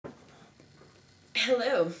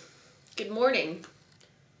Hello, good morning.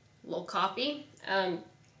 A little coffee. I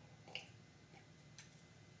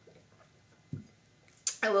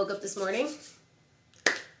woke up this morning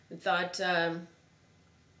and thought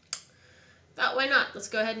why not? Let's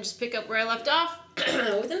go ahead and just pick up where I left off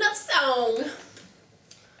with another song.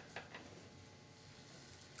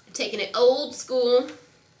 I'm taking it old school.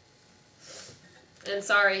 And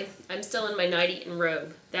sorry, I'm still in my night and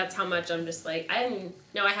robe. That's how much I'm just like, I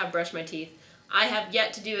have brushed my teeth. I have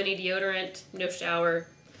yet to do any deodorant, no shower.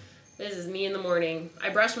 This is me in the morning. I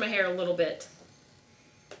brushed my hair a little bit.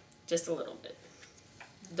 Just a little bit.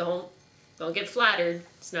 Don't get flattered.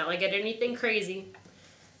 It's not like I did anything crazy.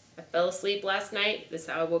 I fell asleep last night. This is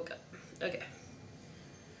how I woke up. Okay.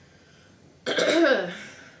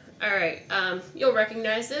 Alright, you'll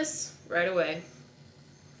recognize this right away.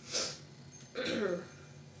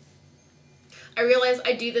 I realize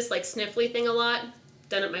I do this like sniffly thing a lot.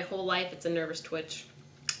 Done it my whole life. It's a nervous twitch.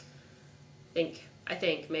 I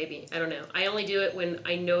think, maybe. I don't know. I only do it when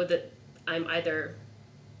I know that I'm either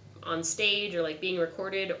on stage or like being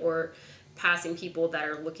recorded or passing people that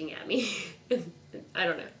are looking at me. I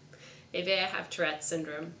don't know. Maybe I have Tourette's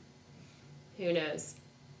syndrome. Who knows?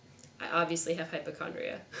 I obviously have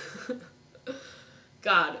hypochondria.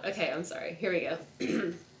 God. Okay, I'm sorry. Here we go.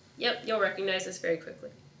 Yep, you'll recognize this very quickly.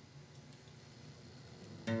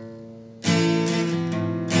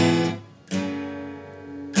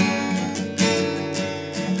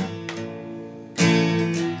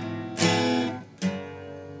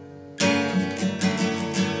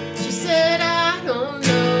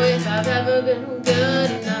 Been good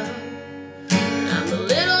enough. I'm a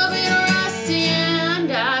little bit rusty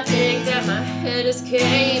and I think that my head is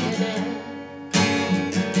caving in.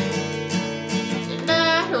 And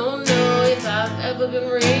I don't know if I've ever been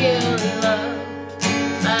really loved.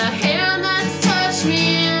 A hand that's touched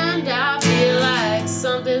me and I feel like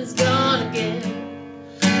something's gonna give.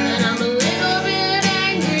 And I'm a little bit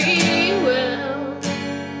angry. Well,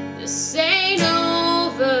 this ain't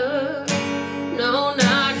over. No,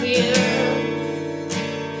 not here.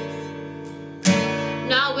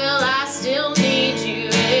 Now will I still need you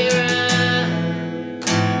around?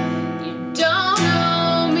 You don't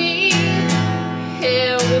know me.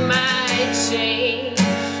 Hell, we might change.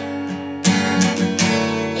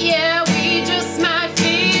 Yeah, we just might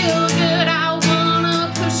feel good. I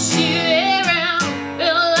wanna push you around.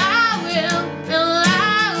 Well, I will.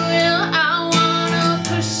 I wanna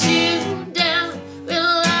push you down.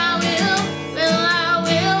 Well, I will.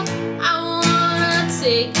 I wanna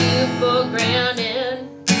take you for granted.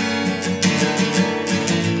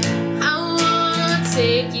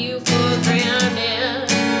 Take you for granted.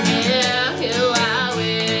 Yeah, hell, I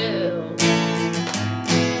will.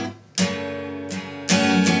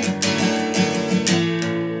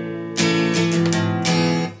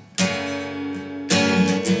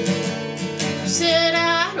 Said I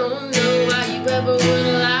don't know why you ever would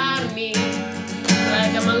lie to me.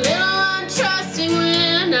 Like I'm a little untrusting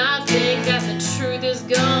when I think that the truth is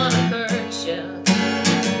gonna hurt you.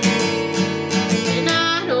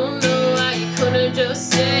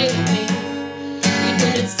 Just stay with me. You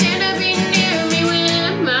couldn't stand to be near me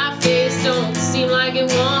when my face don't seem like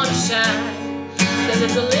it wanna shine. 'Cause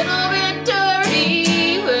it's a little bit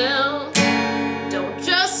dirty. Well, don't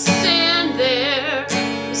just stand there.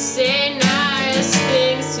 Say nice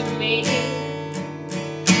things to me.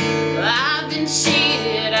 I've been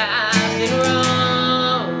cheated, I've been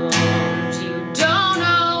wronged. You don't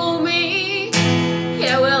know me.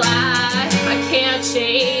 Yeah, well, I can't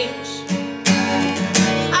change.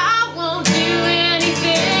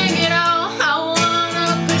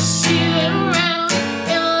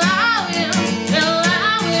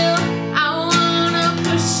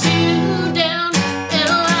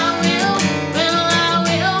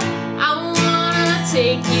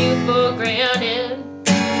 Take you for granted.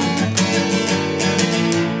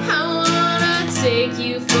 I wanna take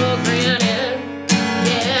you for granted.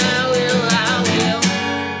 Yeah, I will.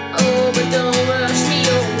 Oh, but don't rush me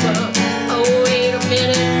over. Oh, wait a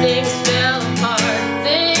minute, things fell apart.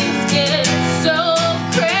 Things get so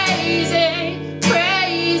crazy.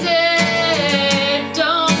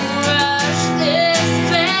 Don't rush this,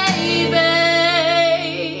 baby.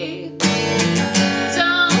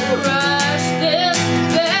 Don't rush this,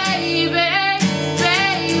 baby.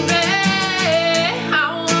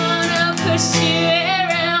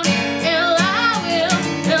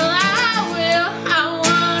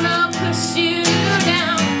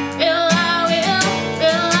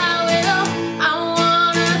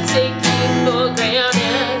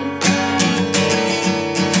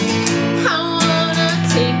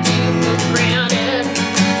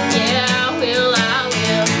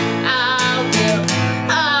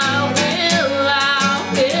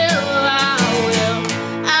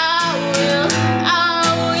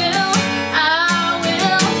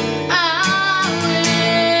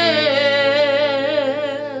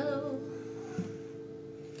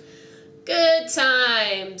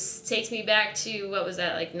 times. Takes me back to, what was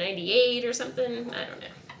that, like 98 or something? I don't know.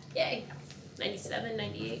 Yay. 97,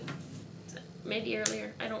 98. Maybe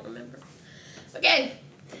earlier. I don't remember. Okay.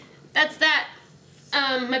 That's that.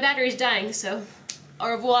 My battery's dying, so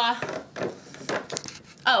au revoir.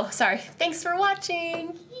 Oh, sorry. Thanks for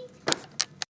watching.